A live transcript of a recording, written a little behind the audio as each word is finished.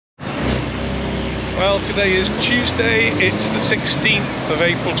Well, today is Tuesday, it's the 16th of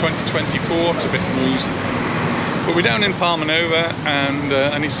April 2024, it's a bit noisy. But we're down in Palmanova and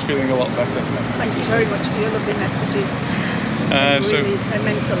Anita's feeling a lot better. Yes, thank you very much for your lovely messages. They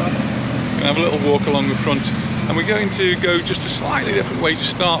meant a lot. We're going to have a little walk along the front and we're going to go just a slightly different way to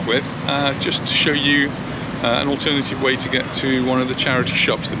start with, just to show you an alternative way to get to one of the charity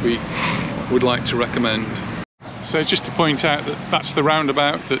shops that we would like to recommend. So just to point out that that's the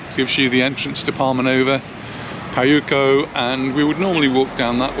roundabout that gives you the entrance to Palmanova, Majorca, and we would normally walk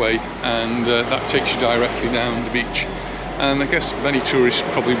down that way, and that takes you directly down the beach. And I guess many tourists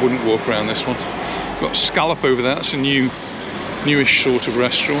probably wouldn't walk around this one. We've got Scallop over there, that's a newish sort of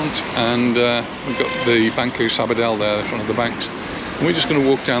restaurant, and we've got the Banco Sabadell there in front of the banks. And we're just going to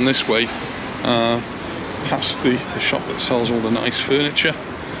walk down this way, past the shop that sells all the nice furniture,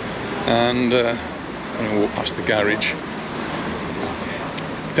 and I'm going to walk past the garage.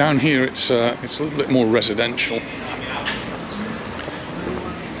 Down here it's a little bit more residential.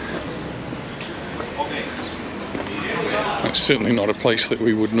 It's certainly not a place that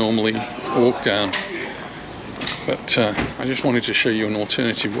we would normally walk down, but I just wanted to show you an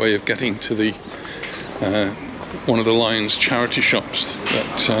alternative way of getting to the one of the Lion's charity shops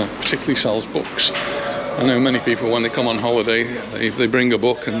that particularly sells books. I know many people, when they come on holiday, they bring a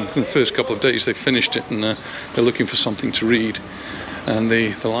book, and in the first couple of days they've finished it and they're looking for something to read. And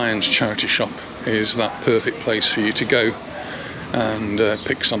the Lion's charity shop is that perfect place for you to go and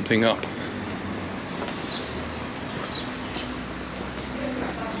pick something up.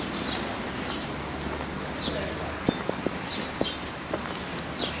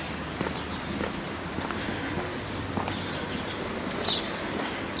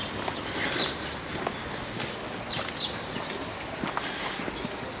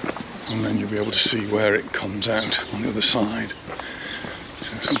 And then you'll be able to see where it comes out on the other side.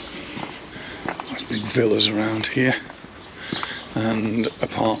 So some nice big villas around here and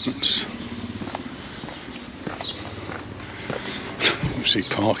apartments. You see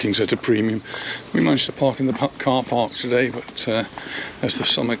parking's at a premium. We managed to park in the car park today, but as the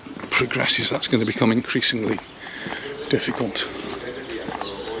summer progresses that's going to become increasingly difficult.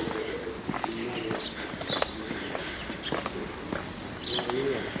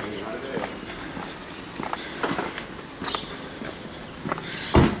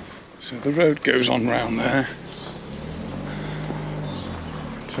 So the road goes on round there.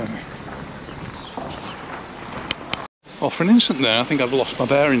 But, well, for an instant there I think I've lost my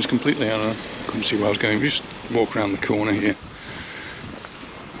bearings completely and I couldn't see where I was going. We just walk around the corner here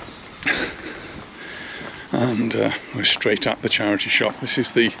and we're straight at the charity shop. This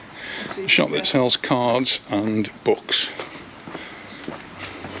is the shop that sells cards and books.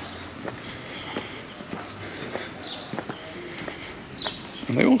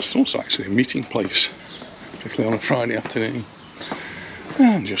 And it's also actually a meeting place, particularly on a Friday afternoon.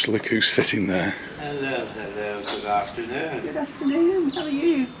 And just look who's sitting there. Hello, good afternoon. Good afternoon, how are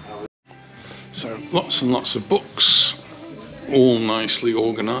you? So lots and lots of books, all nicely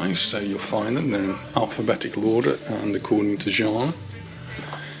organised, so you'll find them. They're in alphabetical order and according to genre.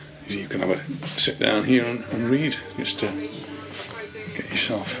 So you can have a sit down here and read, just to get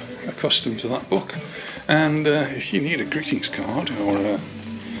yourself accustomed to that book. And if you need a greetings card or a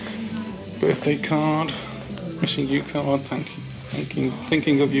birthday card, missing you card,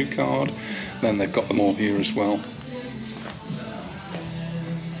 thinking of you card, then they've got them all here as well.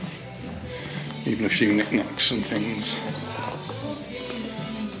 Even a few knickknacks and things.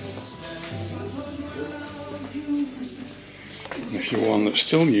 And if you're one that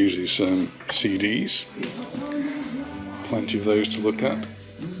still uses CDs, plenty of those to look at.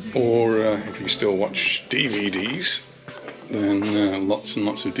 Or if you still watch DVDs, then lots and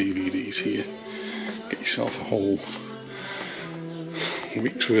lots of DVDs here. Get yourself a whole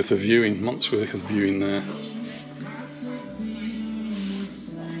week's worth of viewing, month's worth of viewing there.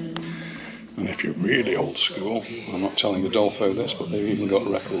 And if you're really old school, I'm not telling Adolfo this, but they've even got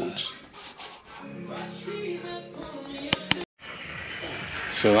records.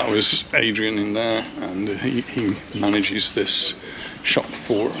 So that was Adrian in there, and he manages this shop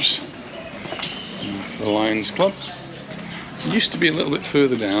for us, the Lions Club. It used to be a little bit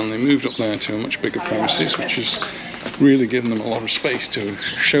further down. They moved up there to a much bigger premises, which has really given them a lot of space to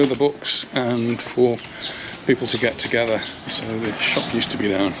show the books and for people to get together. So the shop used to be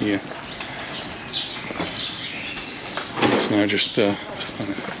down here. It's now just an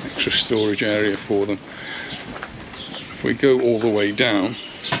extra storage area for them. If we go all the way down,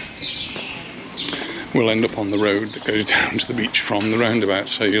 we'll end up on the road that goes down to the beach from the roundabout,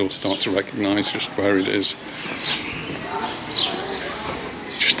 so you'll start to recognise just where it is.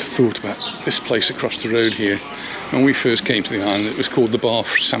 Just thought about this place across the road here. When we first came to the island, it was called the Bar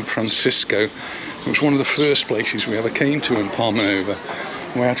San Francisco. It was one of the first places we ever came to in Palmanova.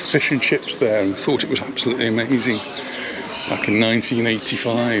 We had fish and chips there and thought it was absolutely amazing back in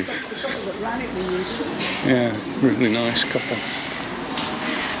 1985. Yeah, really nice couple.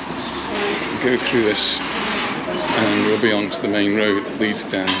 Go through this and we'll be on to the main road that leads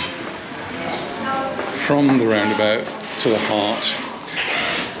down from the roundabout to the heart.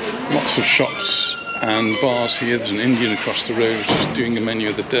 Lots of shops and bars here. There's an Indian across the road just doing a menu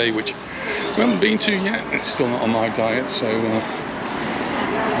of the day, which we haven't been to yet. It's still not on my diet, so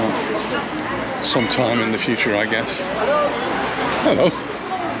sometime in the future, I guess. Hello.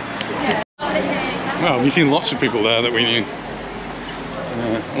 Well, we've seen lots of people there that we knew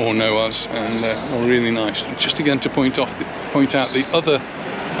or know us, and are really nice. Just again to point out the other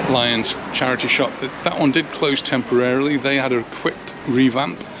Lions charity shop, that one did close temporarily. They had a quick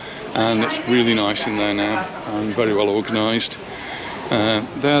revamp, and it's really nice in there now and very well organised.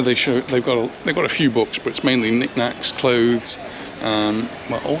 There they've got a few books, but it's mainly knickknacks, clothes,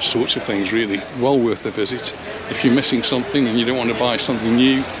 well, all sorts of things really. Well worth a visit. If you're missing something and you don't want to buy something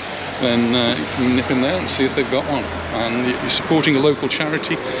new, then you can nip in there and see if they've got one. And you're supporting a local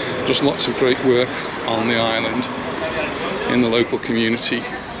charity. Does lots of great work on the island in the local community.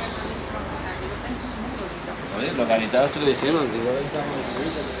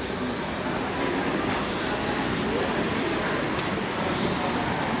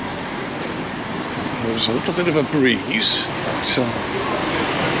 There's a little bit of a breeze, but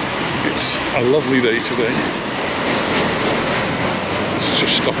it's a lovely day today. Let's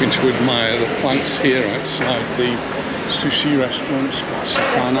just stopping to admire the plants here outside the sushi restaurant.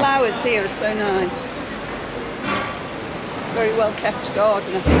 The flowers here are so nice. Very well kept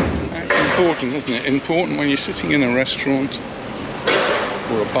garden, I think. It's important, isn't it? Important when you're sitting in a restaurant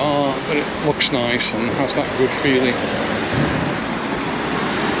or a bar that it looks nice and has that good feeling.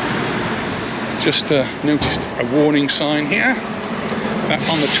 Just noticed a warning sign here that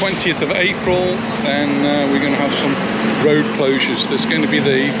on the 20th of April then we're going to have some road closures. There's going to be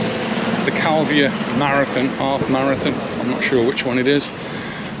the Calvia Marathon, half marathon. I'm not sure which one it is,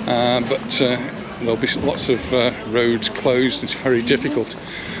 but there'll be lots of roads closed. It's very difficult.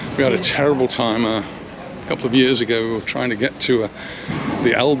 We had a terrible time a couple of years ago. We were trying to get to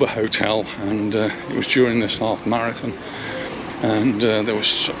the Elba Hotel, and it was during this half marathon, and there was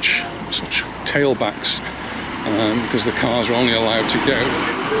such tailbacks because the cars were only allowed to go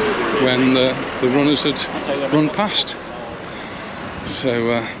when the runners had run past.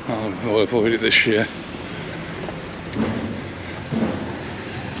 So we'll avoid it this year.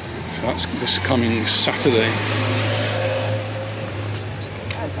 So that's this coming Saturday.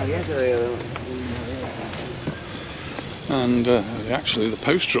 And actually the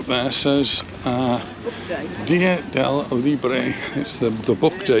poster up there says Dia del Libre. It's the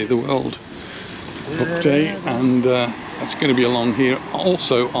book day, the World Book Day, and that's going to be along here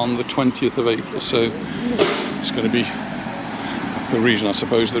also on the 20th of April. So it's going to be the reason, I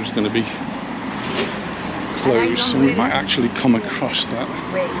suppose, that it's going to be closed. So we might actually come across that.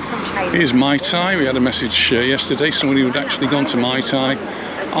 Here's Mai Tai. We had a message yesterday, somebody who'd actually gone to Mai Tai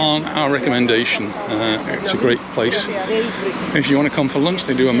on our recommendation. It's a great place. If you want to come for lunch,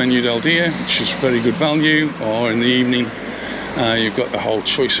 they do a menu del dia, which is very good value, or in the evening you've got the whole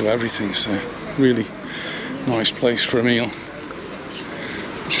choice of everything. So really nice place for a meal.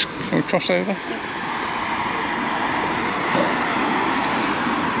 Just can we cross over?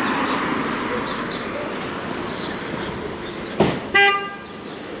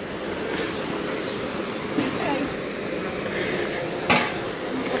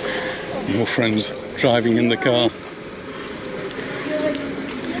 More friends driving in the car.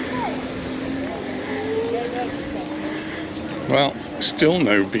 Well, still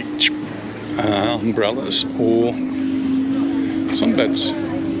no beach umbrellas or sunbeds.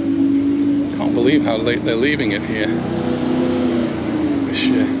 Can't believe how late they're leaving it here this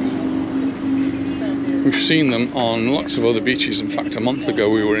year. We've seen them on lots of other beaches. In fact, a month ago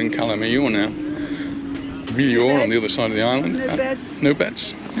we were in Majorca now. Majorca on the other side of the island. No beds. No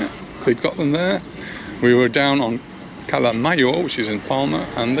beds. Yeah. They'd got them there. We were down on Cala Major, which is in Palma,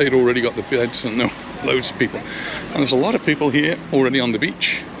 and they'd already got the beds, and there were loads of people. And there's a lot of people here already on the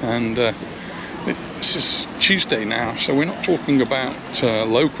beach, and this is Tuesday now, so we're not talking about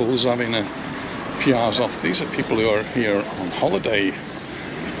locals having a few hours off. These are people who are here on holiday.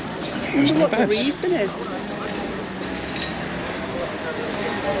 There's no what beds. the reason is.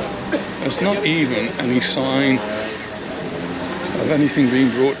 There's not even any sign of anything being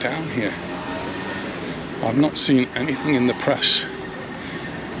brought down here. I've not seen anything in the press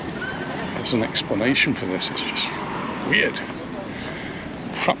there's an explanation for this. It's just weird.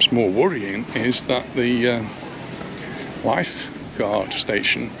 Perhaps more worrying is that the lifeguard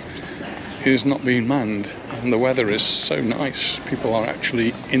station is not being manned, and the weather is so nice. People are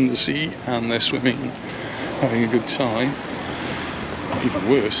actually in the sea and they're swimming, having a good time. Even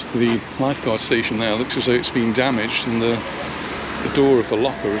worse, the lifeguard station there looks as though it's been damaged, and the door of the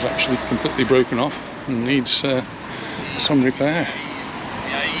locker is actually completely broken off and needs some repair.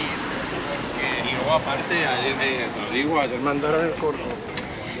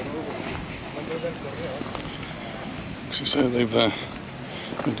 So they've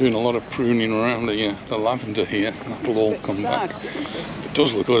been doing a lot of pruning around the lavender here, and that'll all come back. It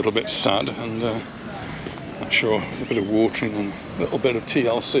does look a little bit sad, and I'm sure a bit of watering and a little bit of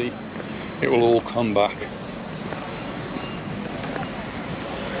TLC, it will all come back.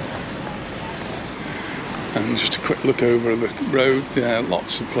 And just a quick look over the road, there are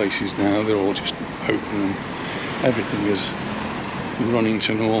lots of places now, they're all just open and everything is running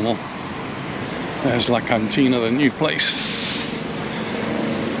to normal. There's La Cantina, the new place.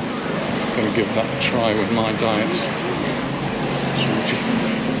 I'm going to give that a try with my diets.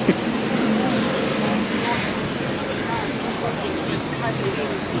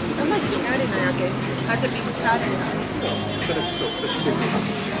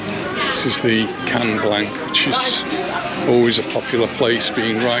 This is the Can Blanc, which is always a popular place,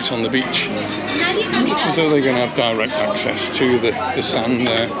 being right on the beach. Looks as though they're going to have direct access to the sand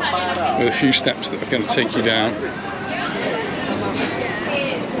there, with a few steps that are going to take you down.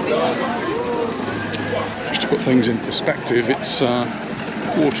 Just to put things in perspective, it's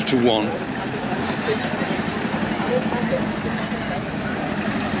 1:45.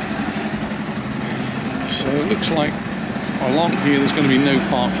 So it looks like along here there's going to be no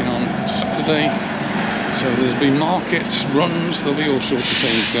parking on Saturday. So there's been markets, runs, there'll be all sorts of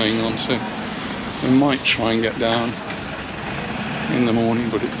things going on. So we might try and get down in the morning,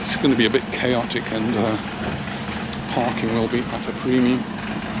 but it's going to be a bit chaotic, and parking will be at a premium.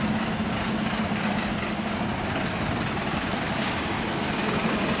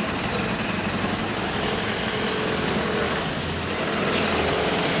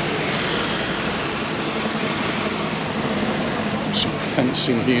 Some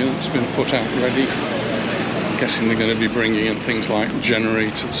fencing here that's been put out ready. I'm guessing they're going to be bringing in things like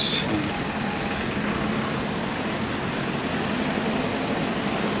generators.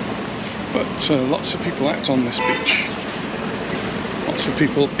 But lots of people out on this beach. Lots of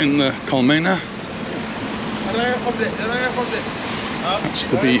people in the Colmena. That's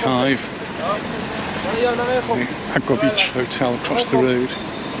the Beehive. The Aqua Beach Hotel across the road.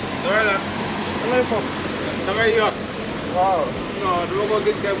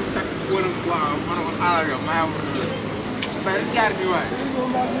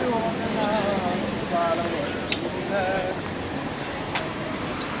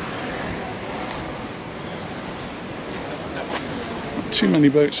 Not too many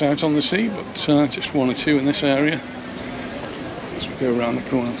boats out on the sea, but just one or two in this area. As we go around the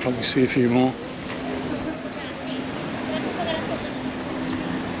corner, we'll probably see a few more.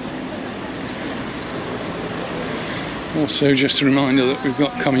 Also, just a reminder that we've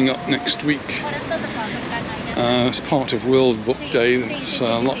got coming up next week, as part of World Book Day, there's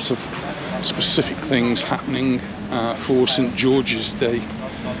lots of specific things happening for St George's Day.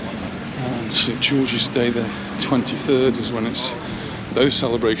 St George's Day, the 23rd, is when those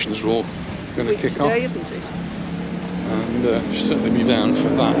celebrations are all going to kick off. Isn't it? And certainly be down for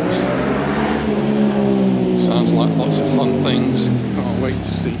that. Sounds like lots of fun things. Can't wait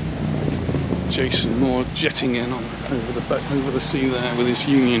to see Jason Moore jetting in over the sea there with his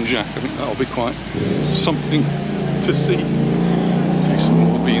Union Jack. I think that'll be quite something to see. Jason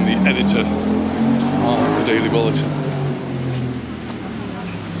Moore being the editor of the Daily Bulletin.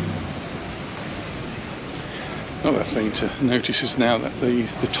 Another thing to notice is now that the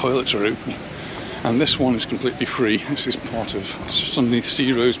toilets are open, and this one is completely free. This is part of, it's just underneath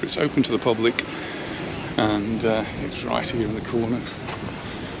Sea Roads, but it's open to the public, and it's right here in the corner.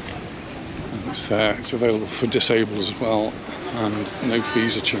 It's there, it's available for disabled as well, and no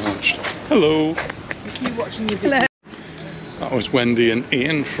fees are charged. Hello! Hello. That was Wendy and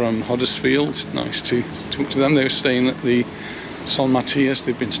Ian from Huddersfield. Nice to talk to them. They were staying at the San Matias.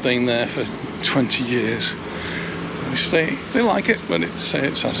 They've been staying there for 20 years. They like it, but it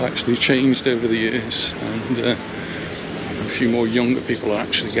has actually changed over the years, and a few more younger people are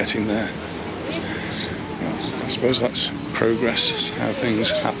actually getting there. Well, I suppose that's progress, that's how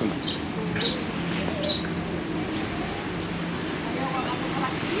things happen.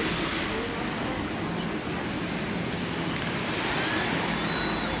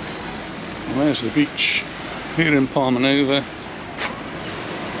 And there's the beach here in Palmanova.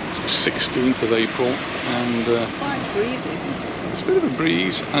 It's the 16th of April, and It's quite breezy, isn't it? it's a bit of a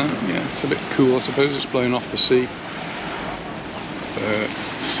breeze, and yeah, it's a bit cool. I suppose it's blowing off the sea. The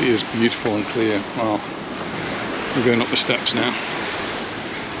sea is beautiful and clear. Well, we're going up the steps now.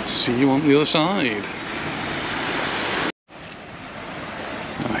 See you on the other side.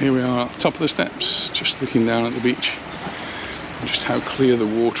 Now here we are at the top of the steps, just looking down at the beach. And just how clear the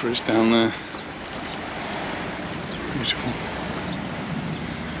water is down there. Beautiful.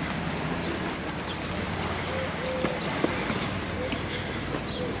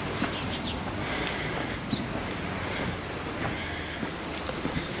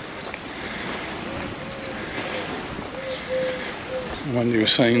 Wendy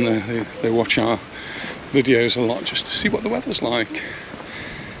was saying they watch our videos a lot just to see what the weather's like,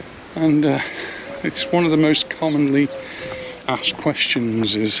 and it's one of the most commonly asked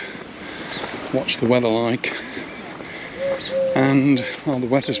questions is what's the weather like. And well, the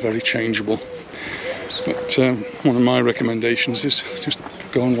weather's very changeable, but one of my recommendations is just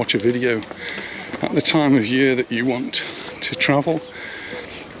go and watch a video at the time of year that you want to travel,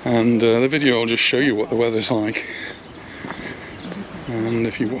 and the video will just show you what the weather's like. And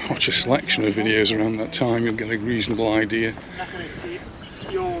if you watch a selection of videos around that time, you'll get a reasonable idea.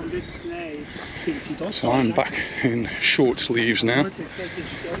 So I'm back in short sleeves now.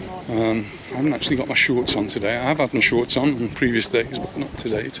 I haven't actually got my shorts on today. I have had my shorts on previous days, but not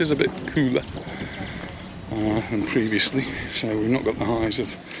today. It is a bit cooler than previously, so we've not got the highs of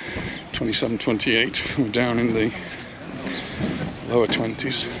 27, 28. We're down in the lower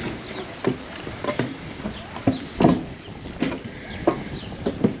 20s.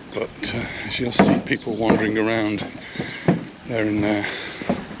 But as you'll see, people wandering around, they're in their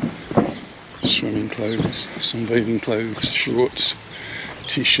swimming clothes, sunbathing clothes, shorts,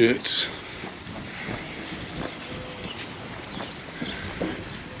 t-shirts.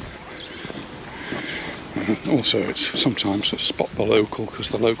 Also, it's sometimes to spot the local, because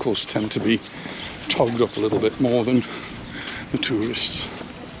the locals tend to be togged up a little bit more than the tourists.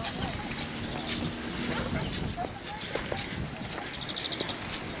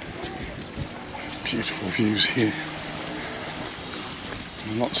 Beautiful views here,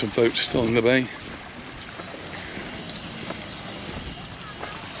 and lots of boats still in the bay.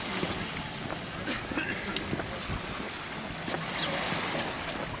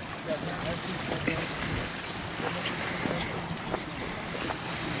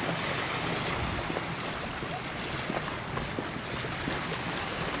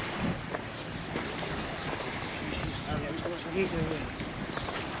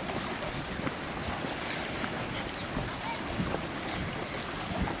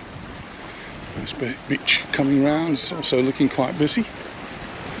 This beach coming round is also looking quite busy.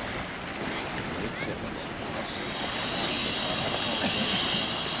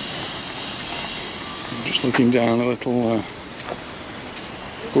 I'm just looking down a little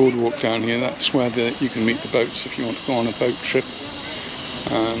boardwalk down here. That's where you can meet the boats if you want to go on a boat trip.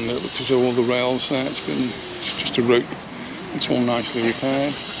 And look at all the rails there. It's just a rope. It's all nicely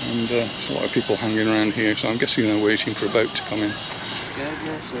repaired, and there's a lot of people hanging around here. So I'm guessing they're waiting for a boat to come in.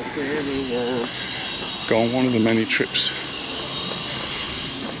 Go on one of the many trips.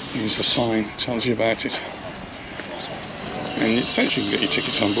 Here's the sign, tells you about it. And essentially you can get your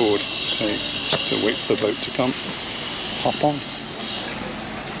tickets on board. So just to wait for the boat to come, hop on.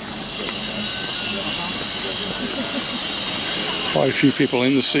 Quite a few people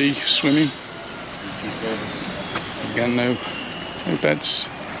in the sea swimming. Again, no beds,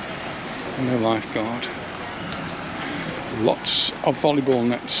 no lifeguard. Lots of volleyball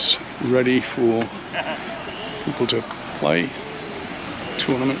nets ready for people to play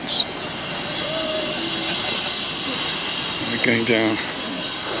tournaments. And we're going down.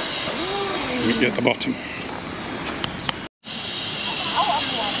 Meet you at the bottom.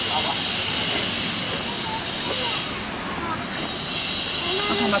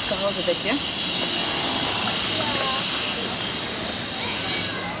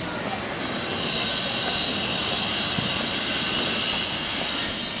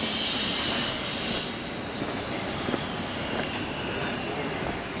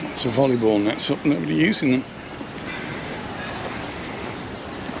 Lots of volleyball nets up, nobody using them.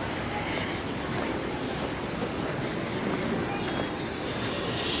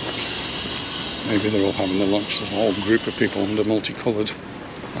 Maybe they're all having their lunch. There's a whole group of people under multicoloured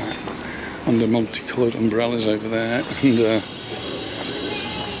umbrellas over there, and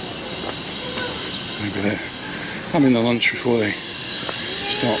maybe they're having their lunch before they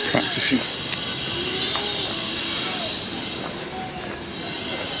start practicing.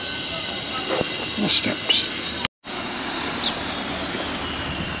 More steps.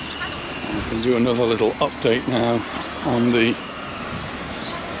 I can do another little update now on the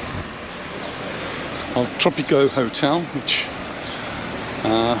El Tropico Hotel, which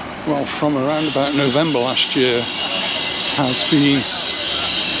well, from around about November last year has been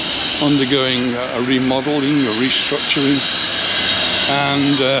undergoing a remodeling, a restructuring,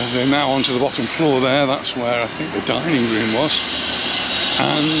 and they're now onto the bottom floor there. That's where I think the dining room was,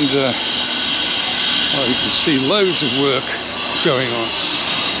 and well, you can see loads of work going on.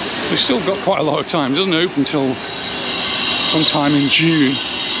 They've still got quite a lot of time. It doesn't open until sometime in June,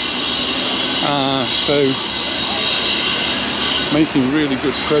 so making really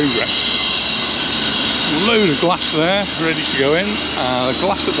good progress. A load of glass there ready to go in. The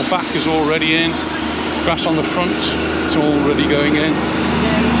glass at the back is already in. Glass on the front, it's already going in.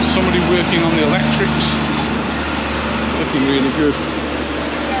 Somebody working on the electrics, looking really good.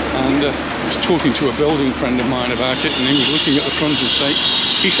 And I was talking to a building friend of mine about it, and he was looking at the front and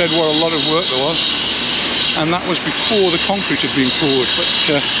he said what a lot of work there was, and that was before the concrete had been poured. But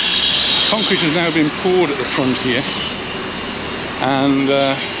concrete has now been poured at the front here, and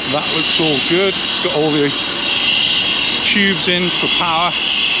that looks all good. It's got all the tubes in for power,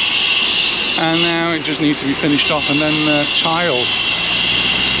 and now it just needs to be finished off and then tiled.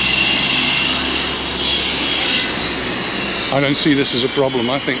 I don't see this as a problem.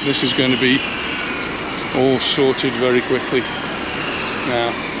 I think this is going to be all sorted very quickly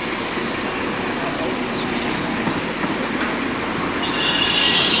now.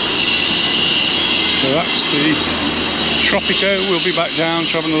 So that's the Tropico. We'll be back down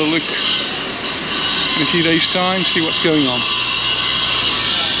to have another look in a few days' time, see what's going on.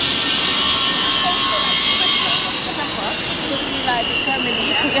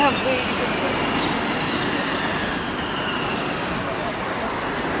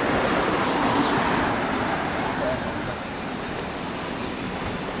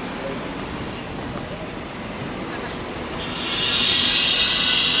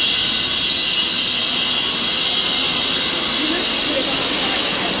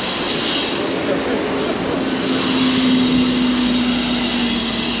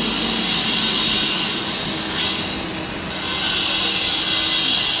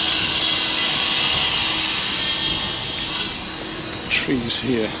 Trees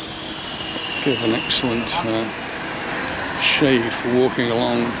here give an excellent shade for walking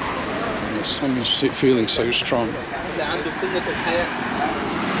along. The sun is feeling so strong.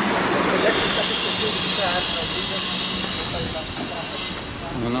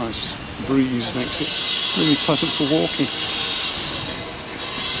 And a nice breeze makes it really pleasant for walking.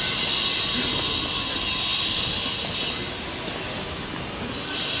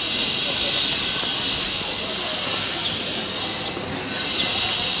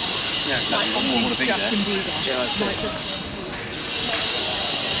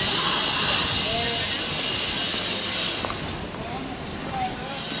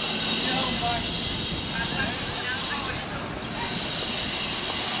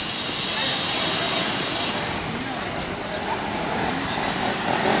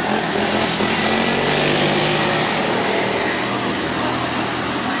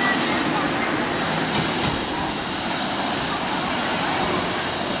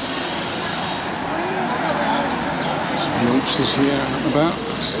 Youngsters here about,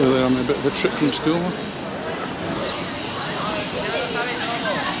 so they're on a bit of a trip from school.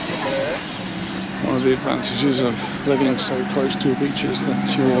 One of the advantages of living so close to a beach is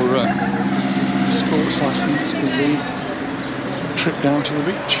that your sports license can be a trip down to the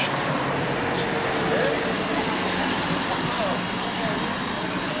beach.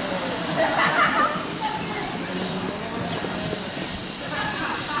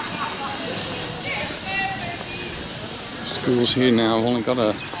 School's here now. I've only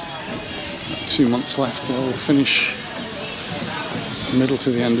got 2 months left. They'll finish middle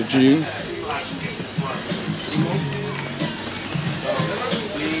to the end of June.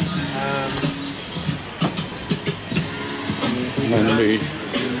 And then they'll be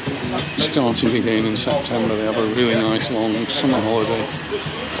starting again in September. They have a really nice long summer holiday.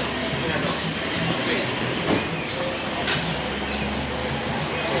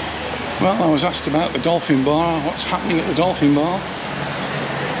 Well, I was asked about the Dolphin Bar, what's happening at the Dolphin Bar.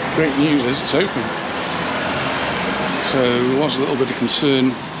 Great news is it's open. So there was a little bit of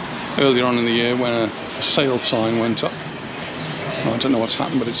concern earlier on in the year when a sale sign went up. Well, I don't know what's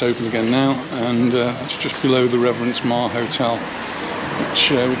happened, but it's open again now, and it's just below the Reverence Mar Hotel,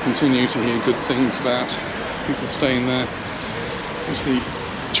 which we continue to hear good things about. People staying there. There's the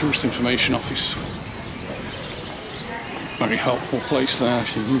Tourist Information Office. Very helpful place there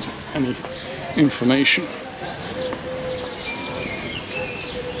if you need any information.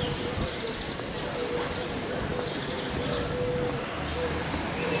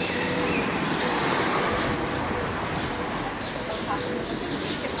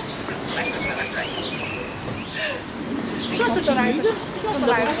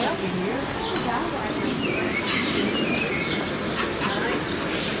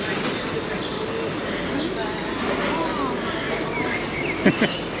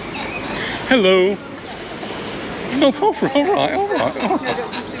 Hello. Oh, all right. Well,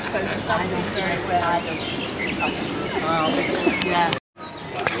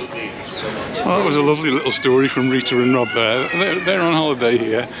 that was a lovely little story from Rita and Rob there. They're on holiday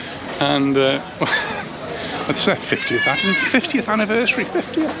here, and it's their 50th anniversary.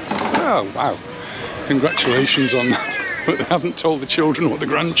 50th. Oh, wow. Congratulations on that. But they haven't told the children or the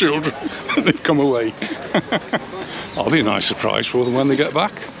grandchildren that they've come away. That'll be a nice surprise for them when they get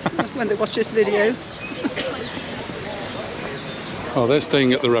back. When they watch this video. Well, they're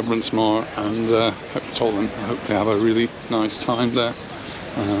staying at the Reverence Mar, and I told them I hope they have a really nice time there.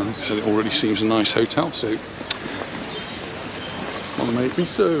 So it already seems a nice hotel, so want to make me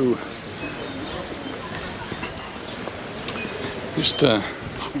so.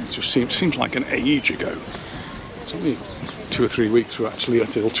 It just seems like an age ago. It's only 2 or 3 weeks we're actually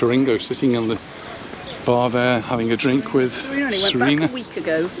at Il Taringo, sitting in the bar there having a drink with We only Serena. went back a week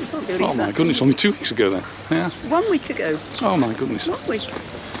ago. I can't believe Oh my that. goodness, only 2 weeks ago then. Yeah. 1 week ago. Oh my goodness. 1 week.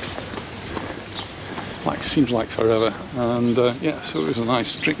 Seems like forever. And yeah, so it was a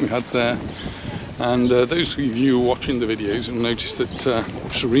nice drink we had there. And those of you watching the videos will notice that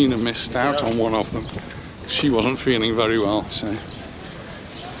Serena missed out on one of them. She wasn't feeling very well, so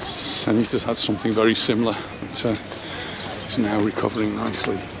Anita's had something very similar, but is now recovering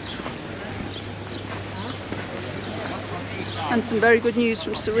nicely. And some very good news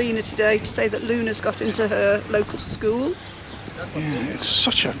from Serena today to say that Luna's got into her local school. Yeah, it's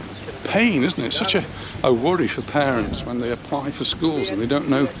such a pain, isn't it? Such a worry for parents when they apply for schools and they don't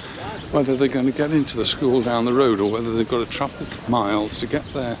know whether they're going to get into the school down the road or whether they've got to travel miles to get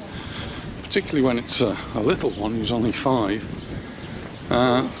there. Particularly when it's a little one who's only 5.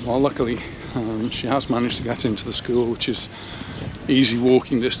 Well, luckily she has managed to get into the school, which is easy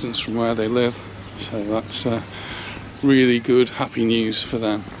walking distance from where they live. So that's really good, happy news for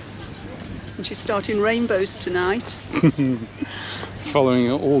them. And she's starting rainbows tonight.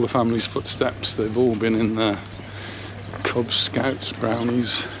 Following all the family's footsteps, they've all been in there. Cubs, Scouts,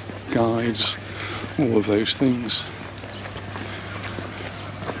 Brownies, Guides, all of those things.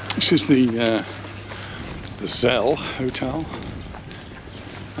 This is the Zell Hotel,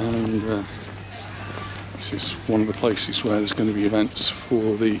 and this is one of the places where there's going to be events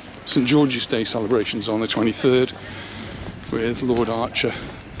for the St George's Day celebrations on the 23rd, with Lord Archer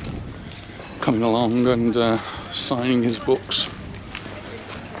coming along and signing his books.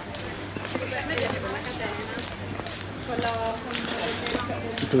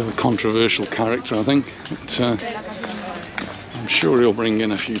 A bit of a controversial character, I think, but I'm sure he'll bring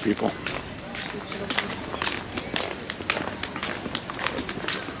in a few people.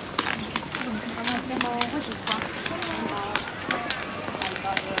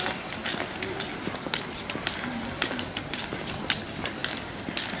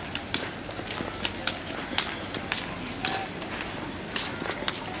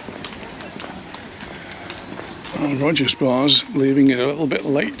 Rogers Bar's leaving it a little bit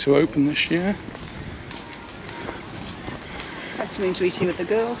late to open this year. Had something to eat here with the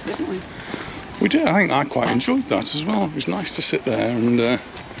girls, didn't we? We did. I think I quite enjoyed that as well. It was nice to sit there and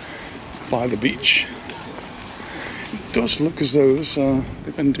by the beach. It does look as though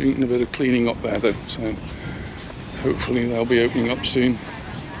they've been doing a bit of cleaning up there though, so hopefully they'll be opening up soon.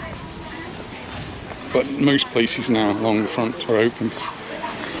 But most places now along the front are open.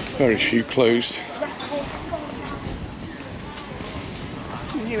 Very few closed.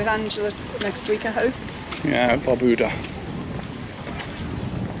 I'm here with Angela next week, I hope. Yeah, Barbuda.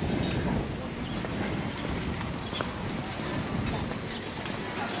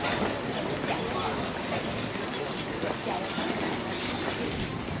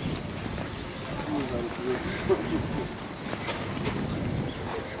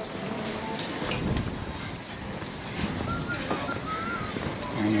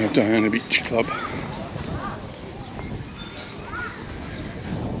 And Diana Beach Club.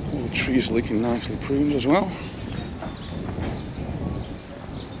 All the trees looking nicely pruned as well.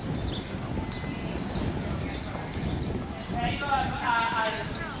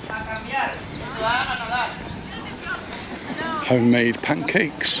 Homemade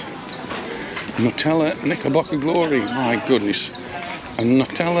pancakes. Nutella Knickerbocker Glory. My goodness. and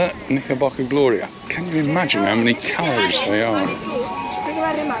Nutella Knickerbocker Gloria. Can you imagine how many calories they are?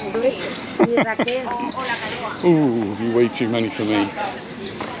 Ooh, you're way too many for me.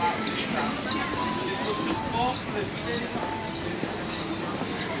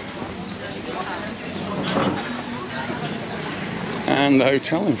 And the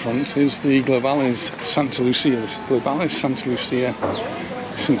hotel in front is the Baleares Santa Lucia. The Baleares Santa Lucia,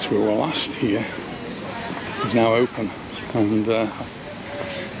 since we were last here, is now open, and you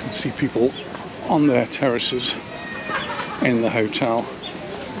can see people on their terraces in the hotel.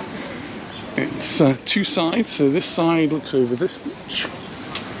 It's two sides, so this side looks over this beach,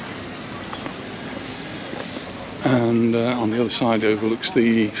 and on the other side overlooks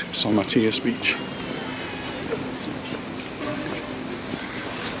the San Matias beach.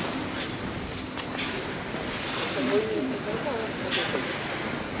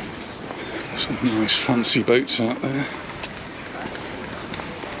 Some nice fancy boats out there.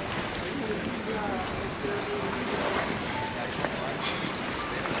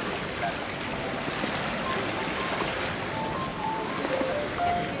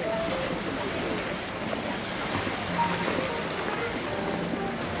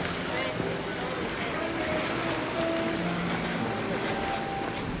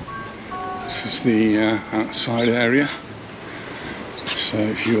 This is the outside area, so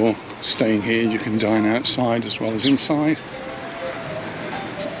if you're staying here you can dine outside as well as inside.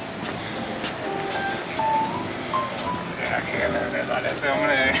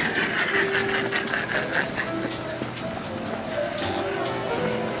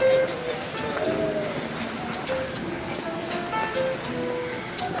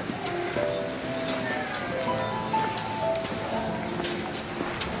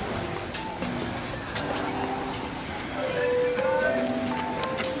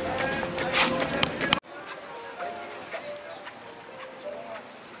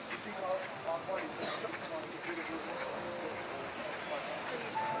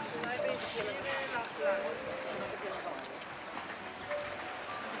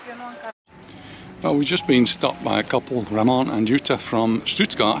 Well, we've just been stopped by a couple, Ramon and Jutta from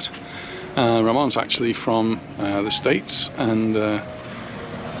Stuttgart. Ramon's actually from the States, and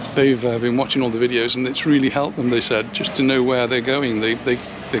they've been watching all the videos, and it's really helped them, they said, just to know where they're going. They've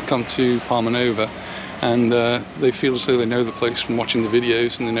come to Palmanova, and they feel as though they know the place from watching the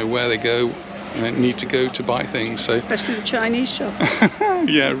videos, and they know where they go and need to go to buy things. So especially the Chinese shop.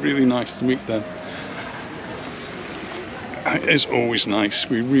 yeah, really nice to meet them. It's always nice.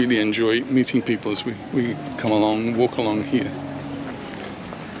 We really enjoy meeting people as we come along, walk along here.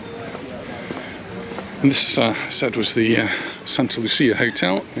 And this, said, was the Santa Lucia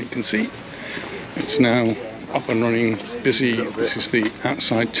Hotel. You can see it's now up and running, busy. This is the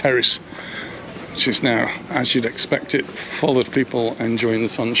outside terrace, which is now, as you'd expect it, full of people enjoying the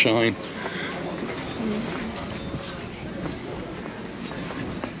sunshine.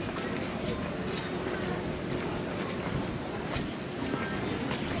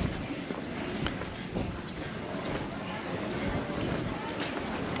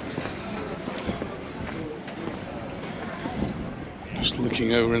 Just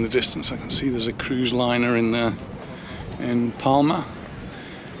looking over in the distance, I can see there's a cruise liner in there in Palma,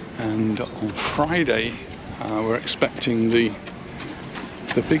 and on Friday we're expecting the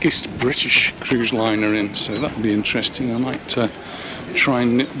biggest British cruise liner in, so that'll be interesting. I might try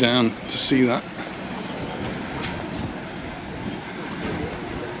and nip down to see that.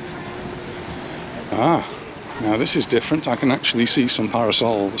 Ah, now this is different. I can actually see some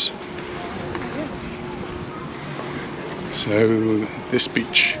parasols. So this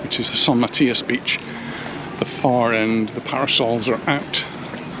beach, which is the San Matias beach, the far end, the parasols are out.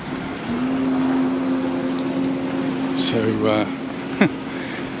 So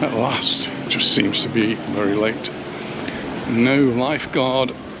at last, it just seems to be very late. No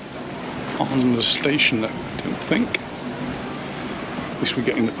lifeguard on the station, I don't think. At least we're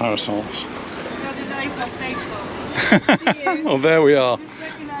getting the parasols. Oh, there we are.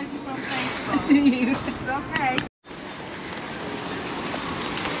 Do you? Okay.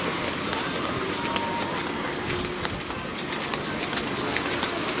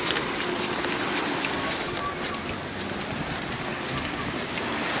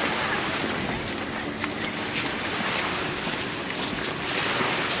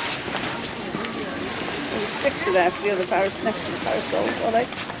 Sticks are there for the other next to the parasols, are they?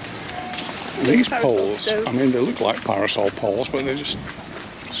 These poles, I mean, they look like parasol poles, but they're just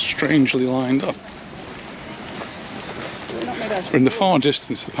strangely lined up. In the far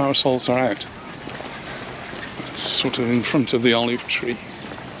distance, the parasols are out. It's sort of in front of the olive tree.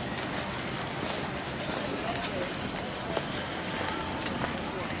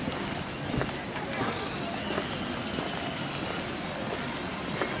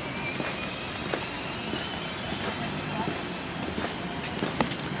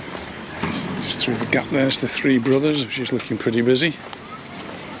 Through the gap there's the Three Brothers, which is looking pretty busy.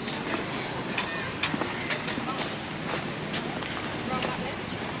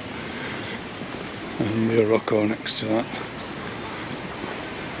 And the Orocco next to that.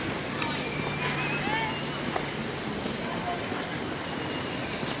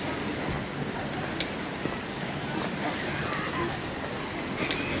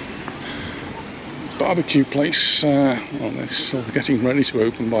 Barbecue place, well, they're still getting ready to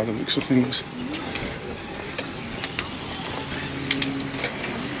open by the looks of things.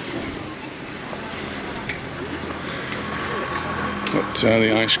 But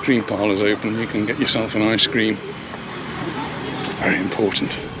the ice cream parlour's open, you can get yourself an ice cream. Very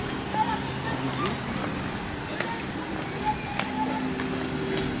important.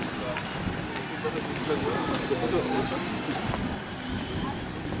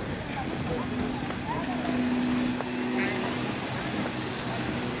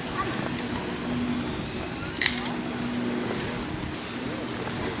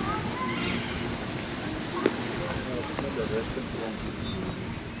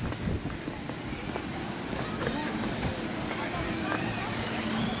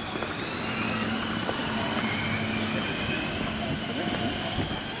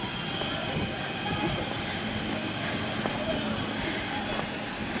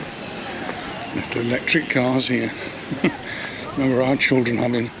 Little electric cars here. Remember our children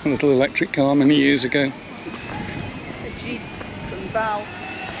having a little electric car many years ago. A Jeep from Val.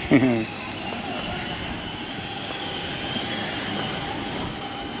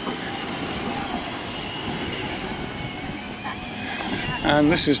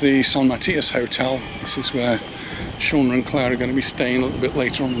 And this is the San Matias Hotel. This is where Shauna and Claire are going to be staying a little bit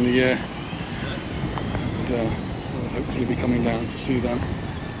later on in the year. And we'll hopefully be coming down to see them.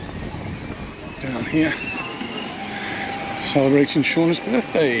 Down here, celebrating Shauna's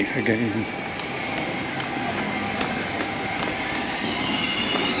birthday again.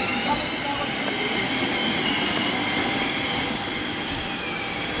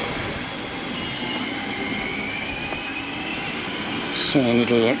 This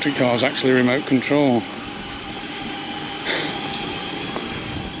little electric car is actually remote control.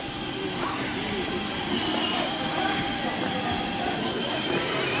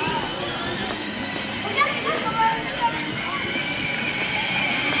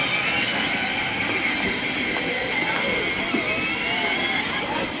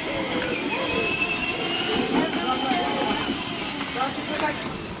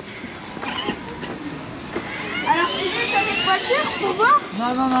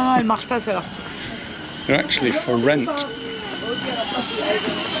 Non, non, non, non, elle marche pas celle-là. They're actually for rent.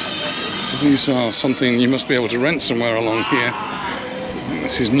 These are something you must be able to rent somewhere along here.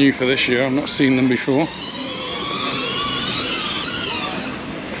 This is new for this year, I've not seen them before.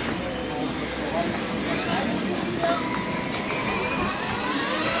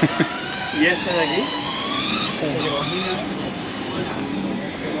 Yes, aquí.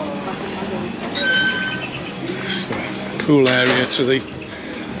 It's the pool area to the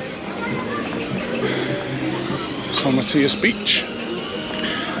San Matias beach.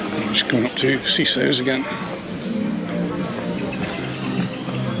 I'm just going up to Ciso's again.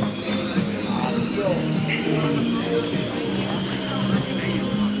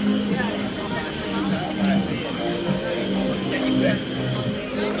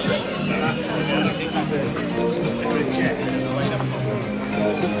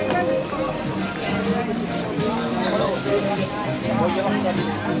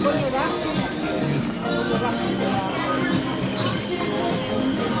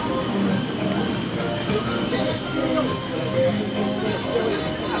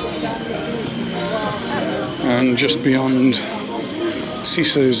 And just beyond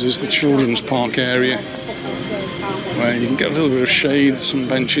Ciso's is the children's park area, where you can get a little bit of shade, some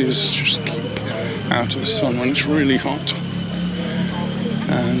benches, just keep out of the sun when it's really hot.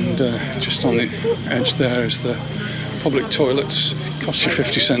 And just on the edge there is the public toilets. It costs you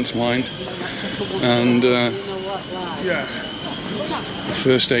 50 cents mind. And the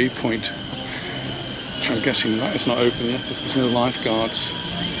first aid point, which I'm guessing that is not open yet if there's no lifeguards.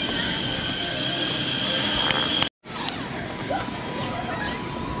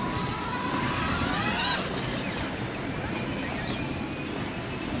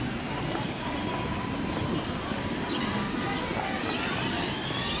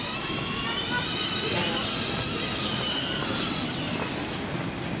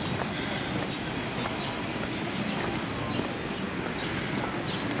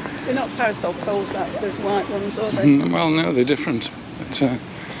 They're not parasol poles, those white ones, are they? Well, no, they're different. But,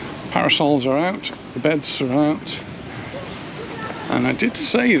 parasols are out, the beds are out, And I did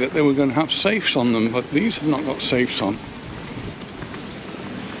say that they were going to have safes on them, but these have not got safes on.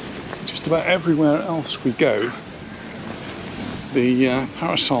 Just about everywhere else we go, the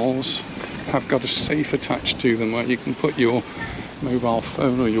parasols have got a safe attached to them where you can put your mobile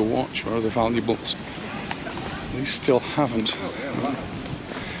phone or your watch or other valuables. These still haven't.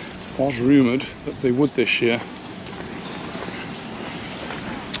 It was rumoured that they would this year.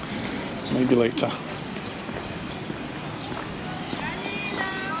 Maybe later.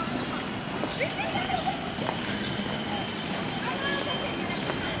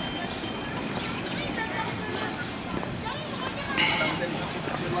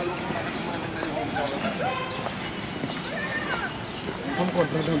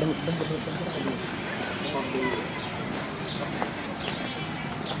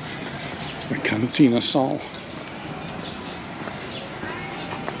 It's the Cantina Sol.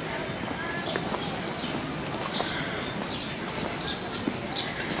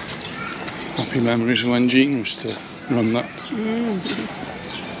 Happy memories of when Jean used to run that.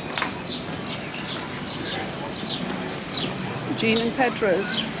 Jean and Pedro.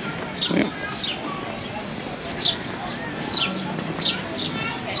 Yeah.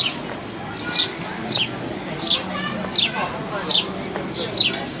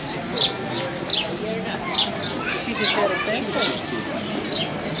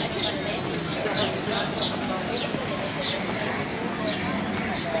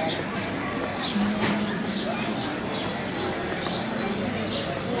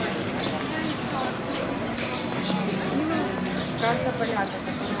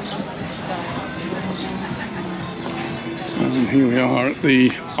 And here we are at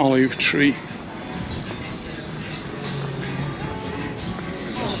the olive tree.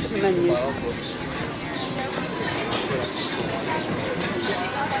 Menu.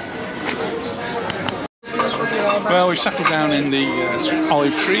 Well, we've settled down in the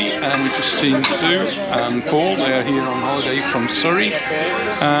olive tree and we've just seen Sue and Paul. They are here on holiday from Surrey,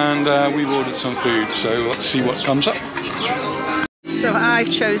 and we've ordered some food, so let's see what comes up. So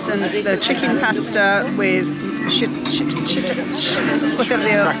I've chosen the chicken pasta with whatever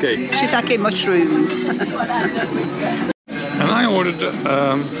they are, shiitake mushrooms. And I ordered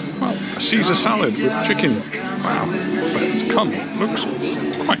well, a Caesar salad with chicken. Wow, but it's come, looks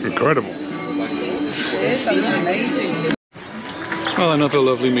quite incredible. That looks amazing. Well, another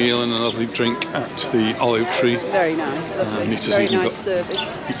lovely meal and a lovely drink at the olive tree. Very nice, lovely. Nita's Very even nice got, service.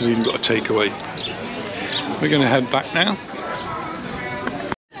 Nita's even got a takeaway. We're going to head back now.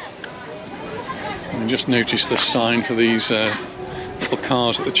 And just noticed the sign for these little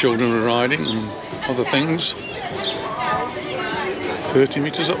cars that the children are riding and other things. 30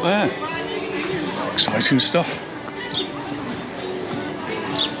 metres up there. Exciting stuff.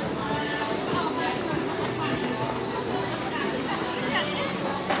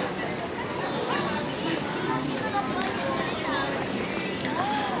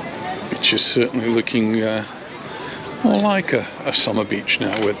 Which is certainly looking more like a summer beach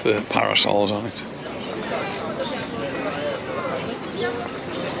now with the parasols on it.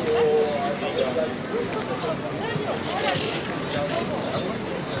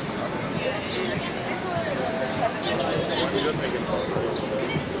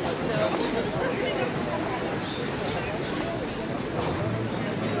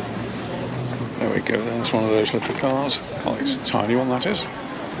 There we go, there's one of those little cars. Oh, it's a tiny one, that is.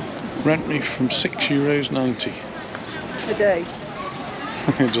 Rent me from €6.90. A day.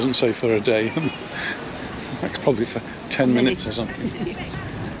 It doesn't say for a day. That's probably for 10 minutes or something.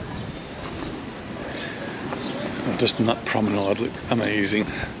 Oh, doesn't that promenade look amazing?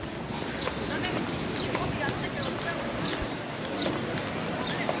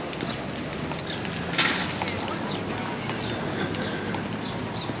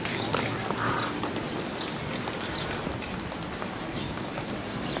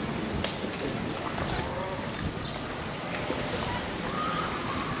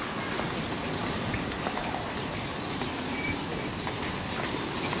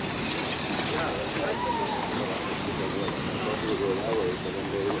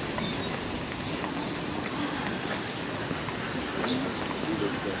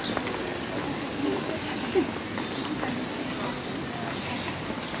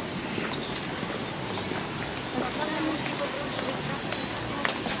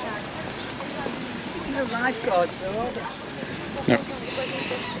 No lifeguards though, are there? No.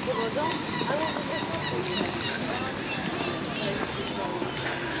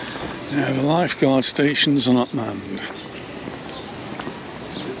 Yeah, the lifeguard stations are not manned.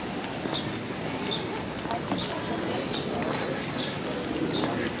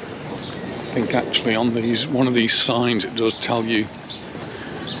 I think actually on one of these signs it does tell you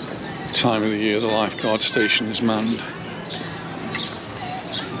time of the year the lifeguard station is manned.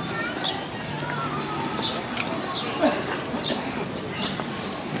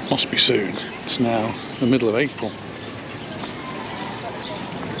 Must be soon. It's now the middle of April.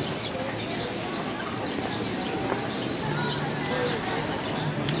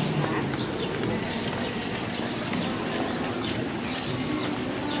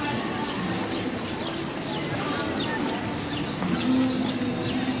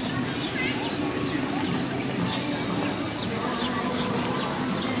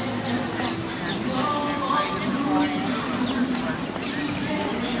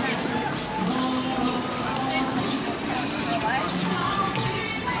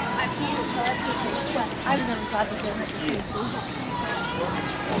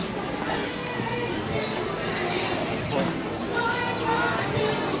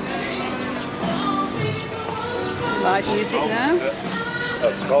 Live music now.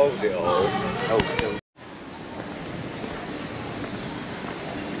 I've called it all. Oh,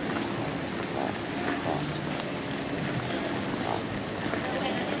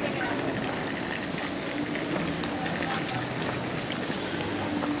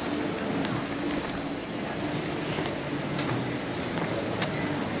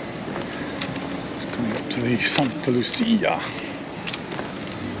 It's coming up to the Santa Lucia.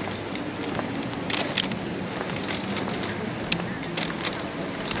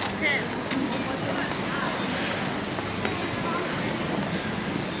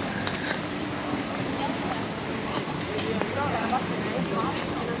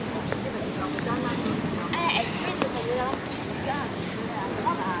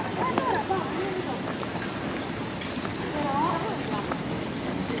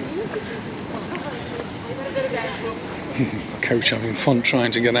 Coach having fun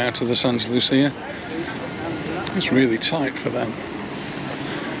trying to get out of the Santa Lucia. It's really tight for them.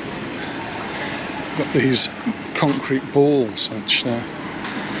 Got these concrete balls which are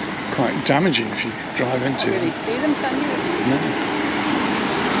quite damaging if you drive into them. You really see them, can you? No.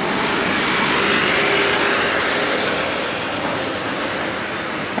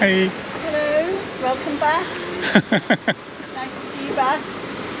 Hey. Hello, welcome back. Nice to see you back.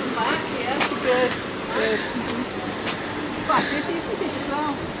 Welcome back, yes. Good, good. Quite busy, isn't it, as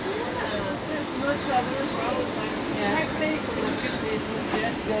well? Nice weather as well. Yes.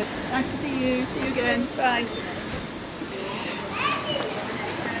 Good. Nice to see you. See you again. Bye.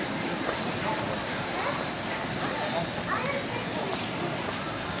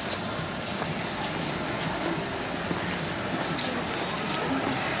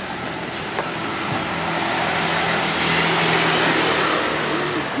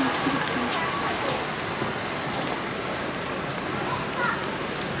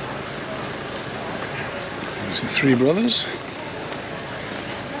 There's the three brothers.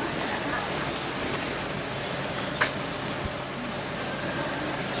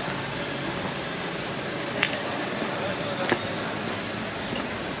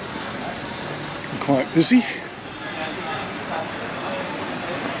 Quite busy.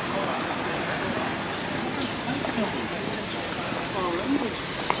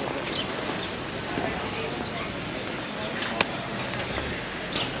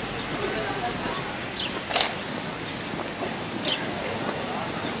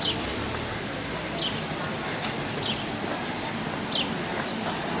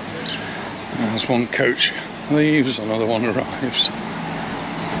 As one coach leaves, another one arrives.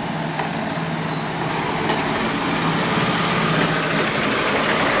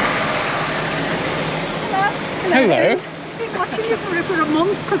 Hello. I've been watching you for a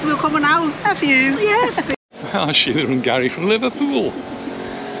month because we're coming out. Have you? Yeah. Well, Sheila and Gary from Liverpool.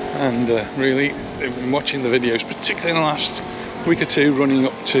 And really, they've been watching the videos, particularly in the last week or two, running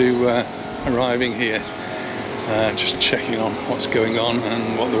up to arriving here. Just checking on what's going on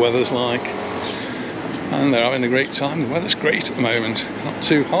and what the weather's like. And they're having a great time. The weather's great at the moment. Not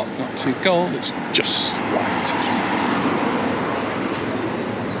too hot, not too cold, it's just right.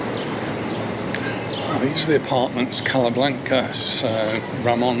 These are the apartments Calablanca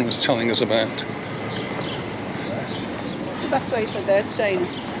Ramon was telling us about. That's why he said they're staying.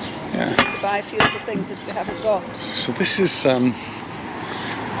 Yeah. To buy a few of the things that they haven't got. So this is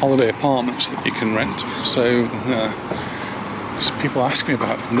holiday apartments that you can rent. So people ask me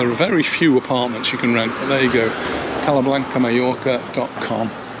about them. There are very few apartments you can rent, but there you go.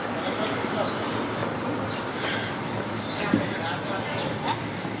 CalablancaMallorca.com.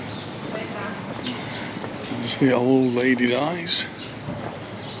 There's the old lady's eyes.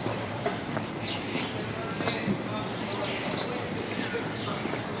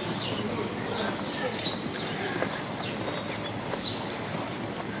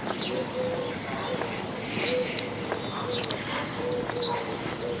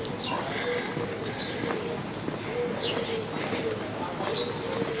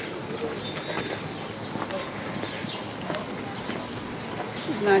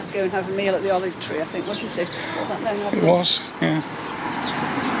 nice to go and have a meal at the olive tree, I think, wasn't it? It was, yeah.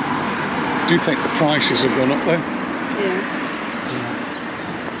 I do think the prices have gone up though. Yeah.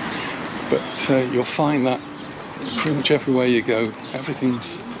 But you'll find that pretty much everywhere you go,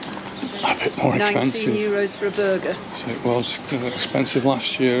 everything's a bit more expensive. €19 for a burger. So it was expensive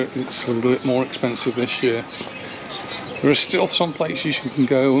last year, it's a little bit more expensive this year. There are still some places you can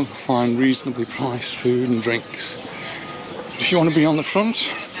go and find reasonably priced food and drinks. If you want to be on the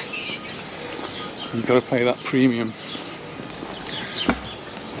front, you've got to pay that premium.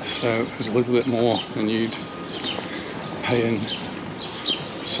 So it's a little bit more than you'd pay in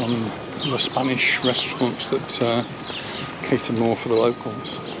some of the Spanish restaurants that cater more for the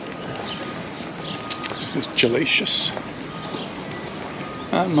locals. It's delicious.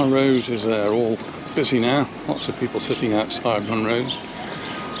 And Monrose is there, all busy now. Lots of people sitting outside Monrose.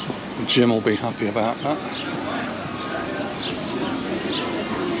 Jim will be happy about that.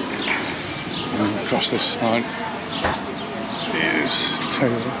 And across this side is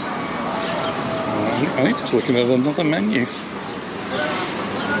Taylor. And he's just looking at another menu.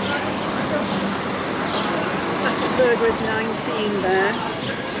 Classic burger is 19 there.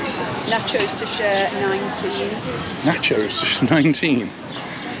 Nachos to share, 19. Nachos, just 19.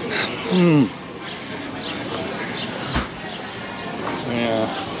 Yeah.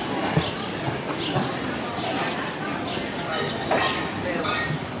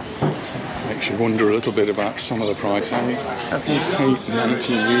 Makes you wonder a little bit about some of the price. How can you pay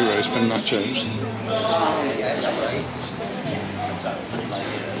 €19 for nachos?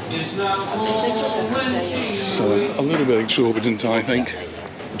 It's a little bit exorbitant, I think.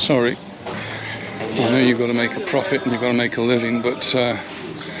 Sorry. I know you've got to make a profit and you've got to make a living, but it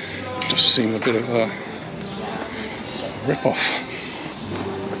just seemed a bit of a rip-off.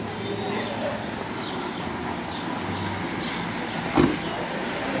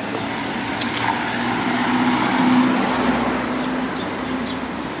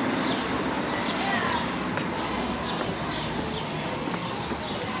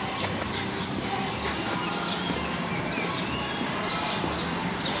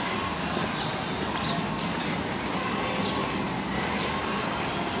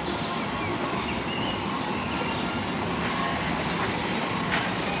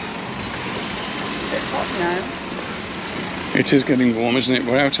 No. It is getting warm, isn't it?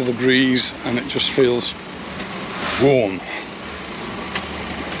 We're out of the breeze and it just feels warm.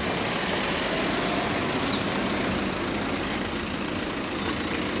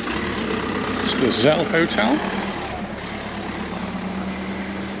 It's the Zell Hotel.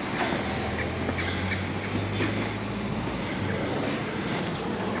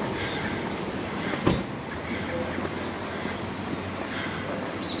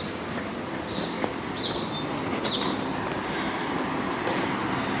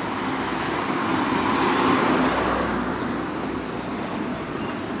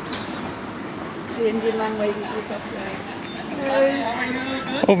 The Indian man waving to the press there.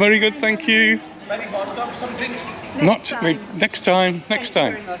 Hello. Oh, very good, thank you. Very hot cup, some drinks. Next time. Next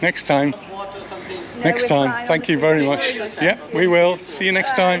time. Next time. Thank you very much. Yeah, we will. See you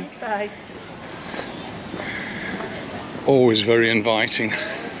next time. Bye. Always very inviting.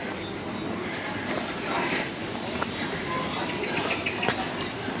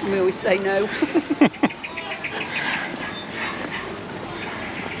 We always say no.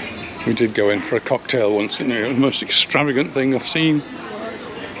 We did go in for a cocktail once, and it was the most extravagant thing I've seen.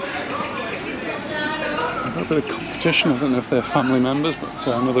 A little bit of competition. I don't know if they're family members, but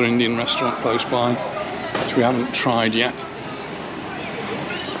another Indian restaurant close by, which we haven't tried yet.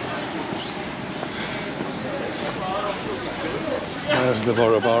 There's the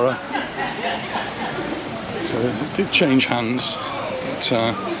Bora Bora. It did change hands, but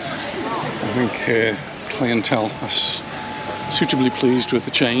I think clientele was suitably pleased with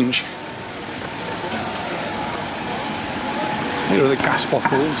the change. Here are the gas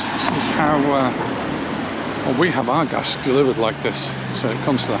bottles. This is how well, we have our gas delivered like this. So it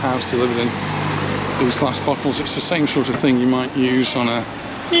comes to the house delivered in these glass bottles. It's the same sort of thing you might use on a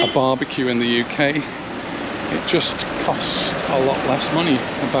barbecue in the UK. It just costs a lot less money,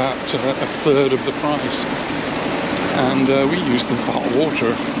 about a third of the price. And we use them for hot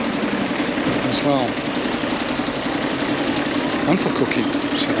water as well, and for cooking.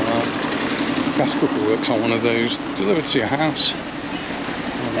 So gas cooker works on one of those, delivered to your house,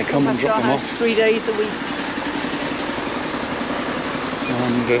 and they come and drop them off 3 days a week.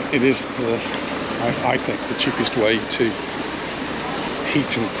 And it is I think the cheapest way to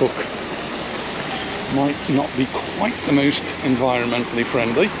heat and cook. Might not be quite the most environmentally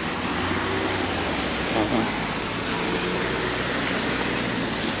friendly,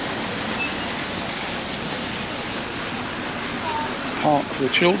 park for the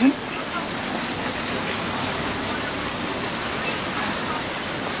children.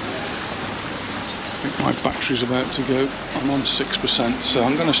 I think my battery's about to go. I'm on 6%, so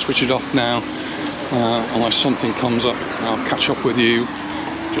I'm going to switch it off now unless something comes up. I'll catch up with you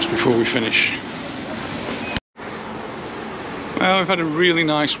just before we finish. Well, we've had a really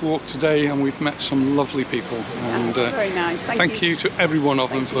nice walk today and we've met some lovely people. And very nice. Thank you to every one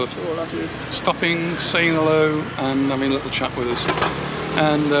of them for to all of you. stopping, saying hello and having a little chat with us.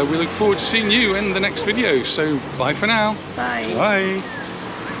 And we look forward to seeing you in the next video. So bye for now. Bye. Bye.